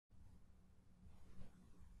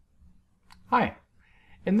Hi.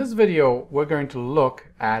 In this video, we're going to look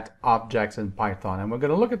at objects in Python, and we're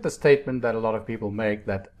going to look at the statement that a lot of people make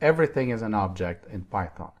that everything is an object in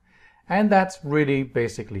Python. And that's really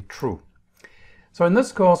basically true. So in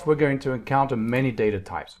this course, we're going to encounter many data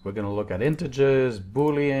types. We're going to look at integers,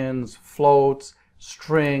 booleans, floats,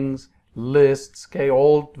 strings, lists, okay,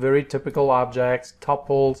 all very typical objects,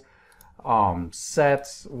 tuples,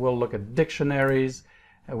 sets. We'll look at dictionaries,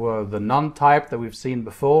 the none type that we've seen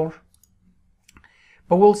before.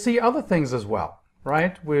 But we'll see other things as well,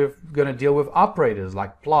 right? We're going to deal with operators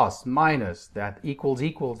like plus, minus, that equals,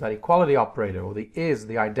 that equality operator, or the is,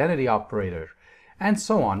 the identity operator, and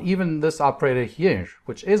so on. Even this operator here,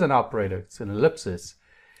 which is an operator, it's an ellipsis.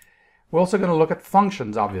 We're also going to look at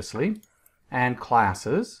functions, obviously, and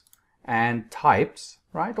classes, and types,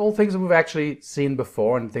 right? All things that we've actually seen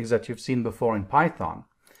before and things that you've seen before in Python.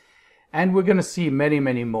 And we're going to see many,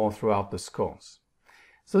 many more throughout this course.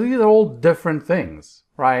 So these are all different things,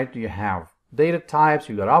 right? You have data types,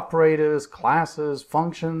 you've got operators, classes,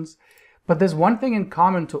 functions, but there's one thing in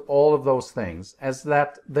common to all of those things, is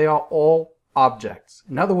that they are all objects.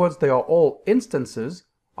 In other words, they are all instances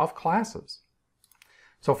of classes.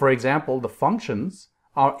 So for example, the functions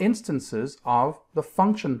are instances of the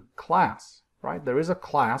function class, right? There is a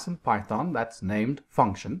class in Python that's named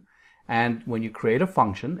function, and when you create a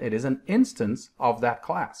function, it is an instance of that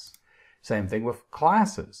class. Same thing with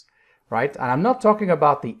classes, right? And I'm not talking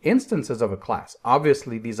about the instances of a class.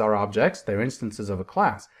 Obviously, these are objects, they're instances of a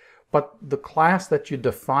class. But the class that you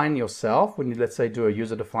define yourself, when you, let's say, do a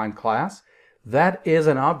user-defined class, that is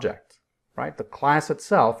an object, right? The class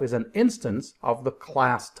itself is an instance of the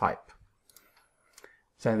class type.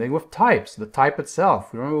 Same thing with types. The type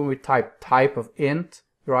itself. Remember when we typed type of int,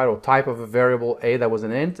 right, or type of a variable a that was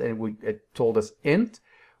an int, and it told us int?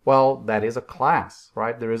 Well, that is a class,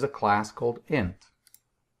 right? There is a class called int.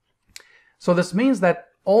 So this means that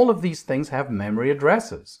all of these things have memory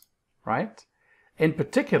addresses, right? In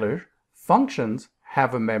particular, functions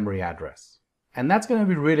have a memory address. And that's going to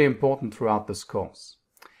be really important throughout this course.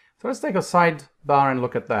 So let's take a sidebar and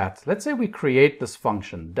look at that. Let's say we create this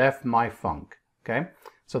function, def myfunc, okay?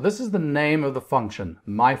 So this is the name of the function,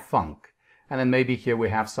 myfunc. And then maybe here we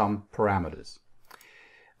have some parameters.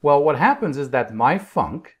 Well, what happens is that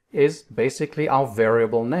myfunc is basically our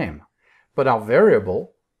variable name, but our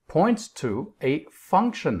variable points to a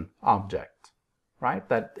function object, right,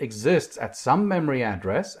 that exists at some memory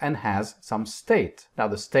address and has some state. Now,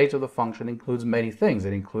 the state of the function includes many things.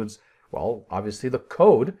 It includes, well, obviously the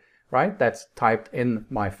code, right, that's typed in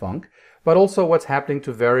myfunc, but also what's happening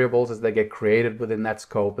to variables as they get created within that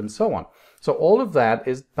scope and so on. So all of that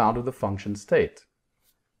is bound to the function state.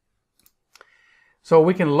 So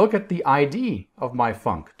we can look at the ID of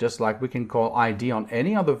myfunc, just like we can call ID on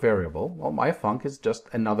any other variable. Well, myfunc is just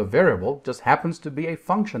another variable, just happens to be a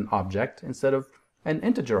function object instead of an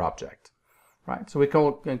integer object, right? So we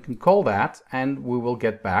can call that, and we will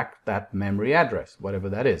get back that memory address, whatever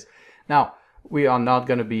that is. Now, we are not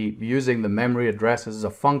going to be using the memory addresses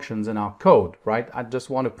of functions in our code, right? I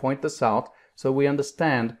just want to point this out so we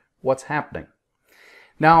understand what's happening.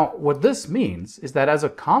 Now, what this means is that as a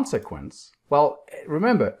consequence, well,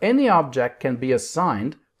 remember, any object can be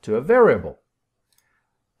assigned to a variable,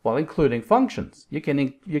 well, including functions. You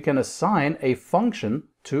can assign a function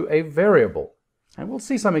to a variable, and we'll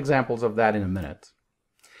see some examples of that in a minute.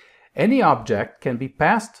 Any object can be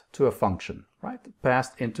passed to a function, right?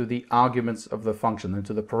 Passed into the arguments of the function,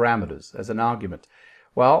 into the parameters as an argument.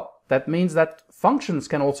 Well, that means that functions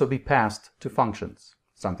can also be passed to functions,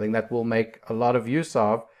 something that we'll make a lot of use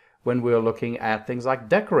of when we're looking at things like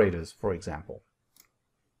decorators, for example.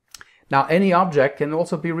 Now, any object can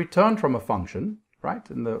also be returned from a function, right,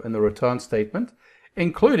 in the return statement,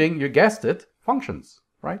 including, you guessed it, functions,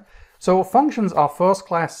 right? So functions are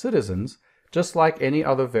first-class citizens, just like any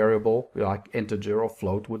other variable, like integer or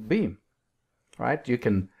float would be, right? You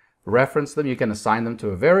can reference them, you can assign them to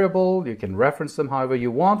a variable, you can reference them however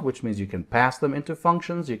you want, which means you can pass them into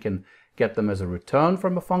functions, you can get them as a return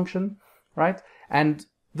from a function, right? And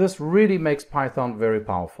this really makes Python very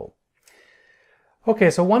powerful. Okay,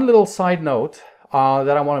 so one little side note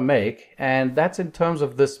that I want to make, and that's in terms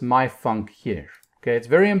of this myfunc here. Okay, it's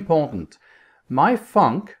very important.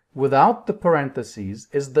 Myfunc, without the parentheses,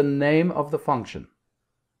 is the name of the function.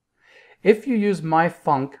 If you use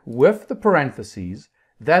myfunc with the parentheses,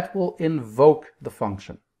 that will invoke the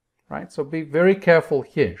function, right? So be very careful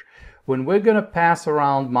here. When we're going to pass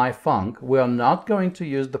around myfunc, we are not going to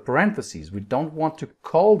use the parentheses. We don't want to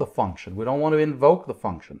call the function. We don't want to invoke the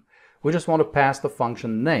function. We just want to pass the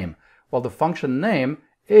function name. Well, the function name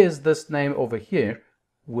is this name over here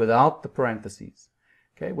without the parentheses.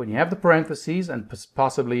 Okay, when you have the parentheses and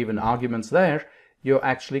possibly even arguments there, you're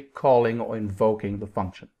actually calling or invoking the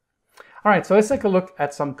function. All right, so let's take a look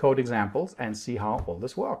at some code examples and see how all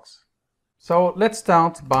this works. So let's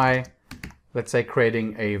start by, let's say,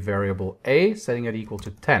 creating a variable a, setting it equal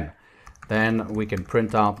to 10. Then we can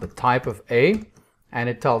print out the type of a, and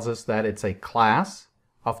it tells us that it's a class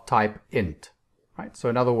of type int. Right? So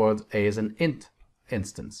in other words, a is an int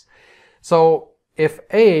instance. So if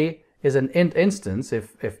a is an int instance,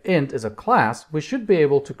 if int is a class, we should be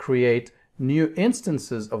able to create new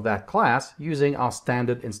instances of that class using our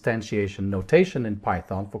standard instantiation notation in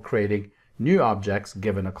Python for creating new objects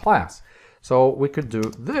given a class. So we could do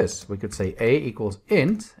this. We could say a equals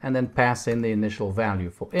int and then pass in the initial value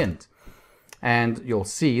for int. And you'll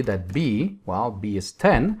see that b, well, b is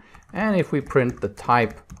 10. And if we print the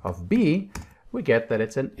type of b, we get that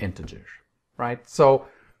it's an integer, right? So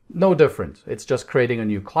no different. It's just creating a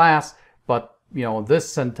new class, but this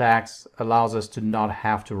syntax allows us to not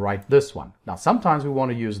have to write this one. Now, sometimes we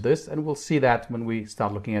want to use this, and we'll see that when we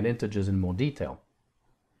start looking at integers in more detail.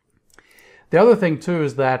 The other thing too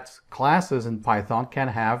is that classes in Python can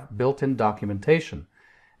have built-in documentation.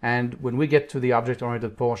 And when we get to the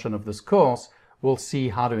object-oriented portion of this course, we'll see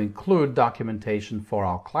how to include documentation for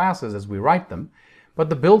our classes as we write them. But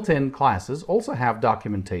the built-in classes also have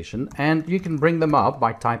documentation, and you can bring them up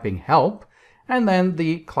by typing help and then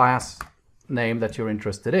the class name that you're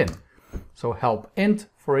interested in. So help int,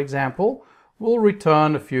 for example, will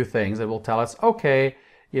return a few things. It will tell us, okay,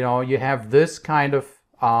 you have this kind of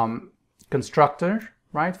constructor,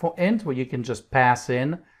 right, for int, where you can just pass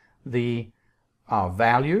in the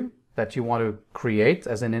value that you want to create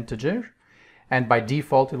as an integer. And by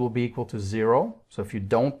default, it will be equal to 0. So if you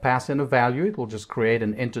don't pass in a value, it will just create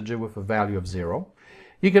an integer with a value of 0.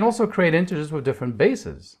 You can also create integers with different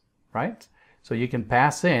bases, right? So you can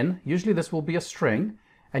pass in, usually this will be a string,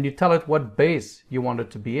 and you tell it what base you want it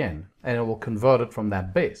to be in, and it will convert it from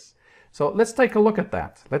that base. So let's take a look at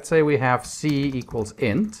that. Let's say we have c equals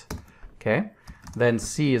int, okay? Then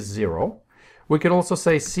c is 0. We could also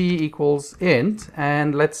say c equals int,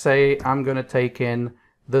 and let's say I'm going to take in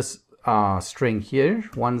this string here,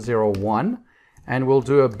 101, and we'll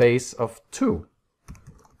do a base of 2.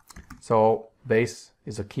 So base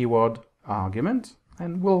is a keyword argument,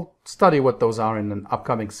 and we'll study what those are in an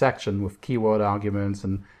upcoming section with keyword arguments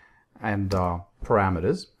and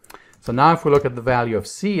parameters. So now if we look at the value of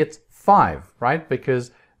c, it's 5, right? Because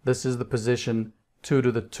this is the position 2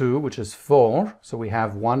 to the 2, which is 4. So we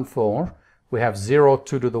have 1, 4. We have 0,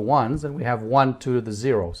 2 to the 1s, and we have 1, 2 to the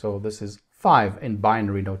 0. So this is 5 in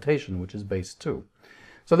binary notation, which is base 2.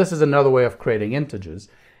 So this is another way of creating integers.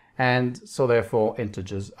 And so therefore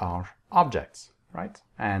integers are objects, right?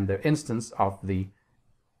 And they're instance of the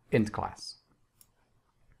int class.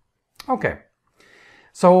 Okay,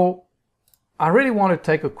 so I really want to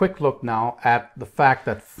take a quick look now at the fact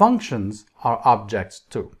that functions are objects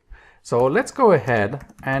too. So let's go ahead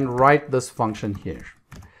and write this function here.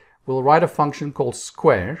 We'll write a function called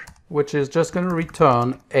square, which is just going to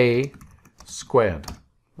return a squared,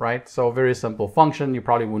 right? So a very simple function. You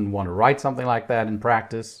probably wouldn't want to write something like that in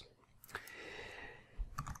practice.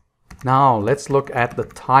 Now let's look at the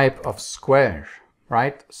type of square,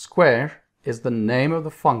 right? Square is the name of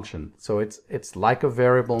the function. So it's like a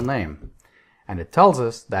variable name, and it tells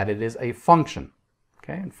us that it is a function.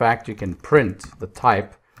 Okay. In fact, you can print the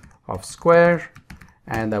type of square,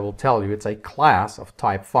 and that will tell you it's a class of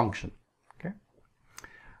type function. Okay.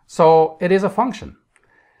 So it is a function.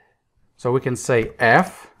 So we can say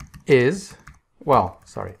f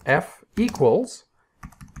equals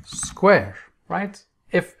square, right?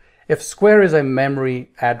 If square is a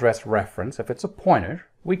memory address reference, if it's a pointer,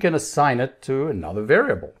 we can assign it to another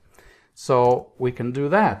variable. So we can do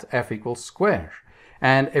that, f equals square.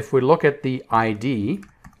 And if we look at the ID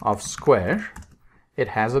of square, it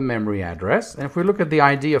has a memory address. And if we look at the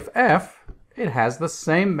ID of f, it has the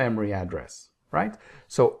same memory address, right?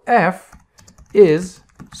 So f is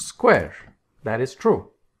square. That is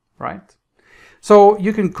true, right? So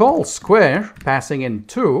you can call square passing in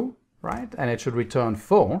 2, right? And it should return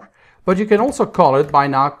 4. But you can also call it by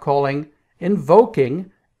now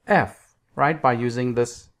invoking f, right? By using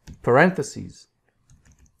this parentheses.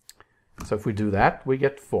 So if we do that, we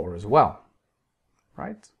get 4 as well,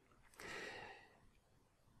 right?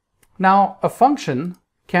 Now, a function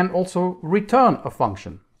can also return a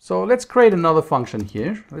function. So let's create another function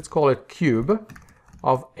here. Let's call it cube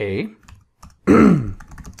of a. And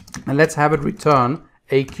let's have it return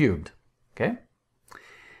a cubed. Okay.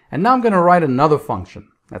 And now I'm going to write another function.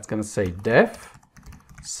 That's going to say def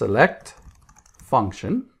select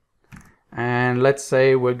function. And let's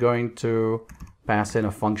say we're going to pass in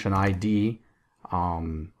a function ID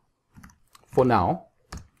for now.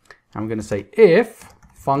 I'm going to say if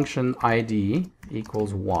function ID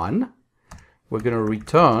equals 1, we're going to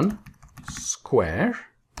return square,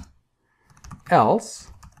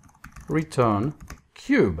 else return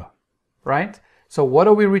cube, right? So what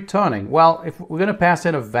are we returning? Well, if we're going to pass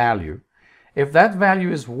in a value, if that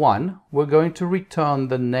value is 1, we're going to return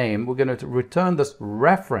the name. We're going to return this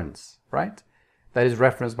reference, right? That is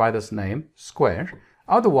referenced by this name, square.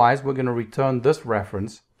 Otherwise, we're going to return this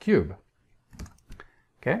reference, cube.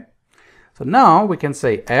 Okay? So now we can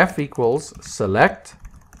say f equals select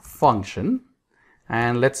function.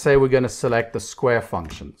 And let's say we're going to select the square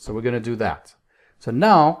function. So we're going to do that. So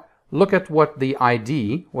now look at what the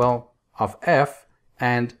ID, well, of f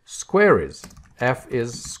and square is. F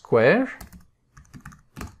is square.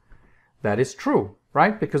 That is true,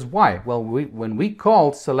 right? Because why? Well, when we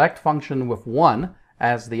called select function with 1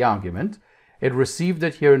 as the argument, it received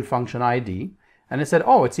it here in function ID, and it said,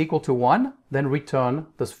 oh, it's equal to 1, then return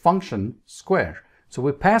this function square. So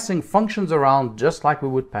we're passing functions around just like we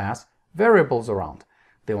would pass variables around.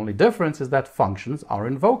 The only difference is that functions are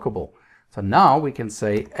invocable. So now we can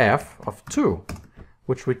say f of 2,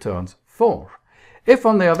 which returns 4. If,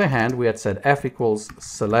 on the other hand, we had said f equals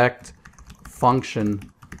select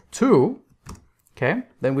function 2, okay,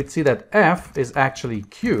 then we'd see that f is actually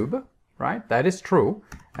cube, right? That is true.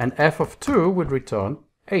 And f of 2 would return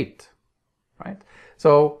 8, right?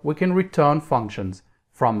 So we can return functions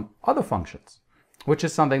from other functions, which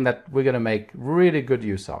is something that we're going to make really good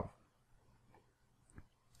use of.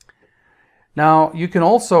 Now, you can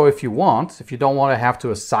also, if you want, if you don't want to have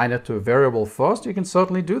to assign it to a variable first, you can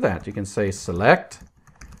certainly do that. You can say select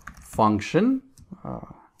function,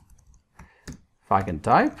 if I can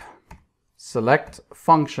type, select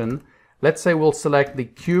function. Let's say we'll select the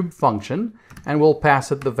cube function and we'll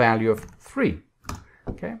pass it the value of 3.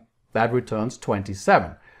 Okay, that returns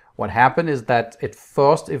 27. What happened is that it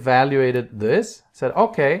first evaluated this, said,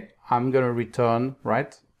 okay, I'm going to return,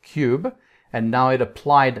 right, cube. And now it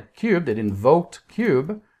applied cubed, it invoked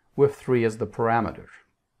cube with 3 as the parameter.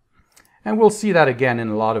 And we'll see that again in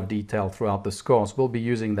a lot of detail throughout this course. We'll be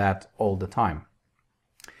using that all the time.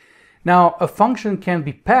 Now, a function can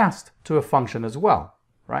be passed to a function as well,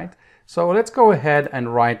 right? So let's go ahead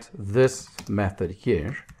and write this method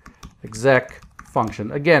here, exec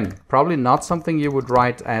function. Again, probably not something you would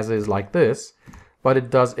write as is like this, but it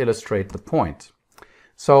does illustrate the point.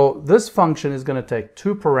 So this function is going to take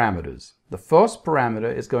 2 parameters. The first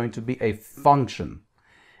parameter is going to be a function.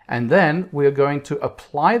 And then we are going to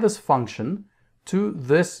apply this function to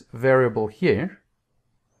this variable here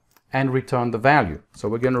and return the value. So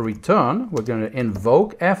we're going to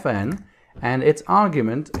invoke fn, and its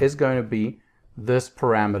argument is going to be this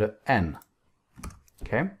parameter n.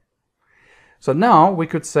 Okay? So now we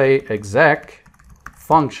could say exec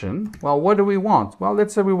function. Well, what do we want? Well,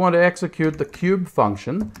 let's say we want to execute the cube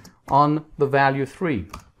function on the value 3.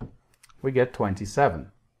 We get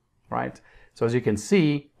 27, right? So as you can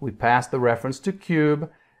see, we passed the reference to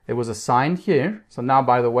cube. It was assigned here. So now,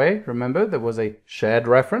 by the way, remember there was a shared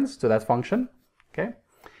reference to that function. Okay.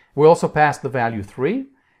 We also passed the value 3,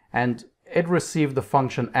 and it received the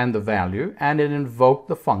function and the value, and it invoked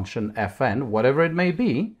the function fn, whatever it may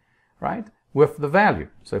be, right, with the value.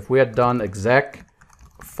 So if we had done exec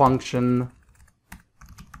function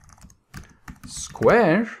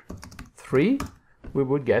square 3, we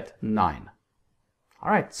would get 9. All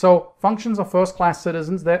right, so functions are first-class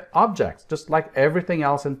citizens. They're objects, just like everything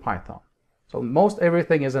else in Python. So most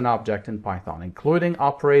everything is an object in Python, including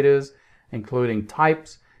operators, including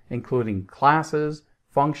types, including classes,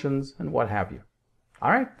 functions, and what have you.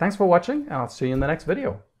 All right, thanks for watching, and I'll see you in the next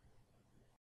video.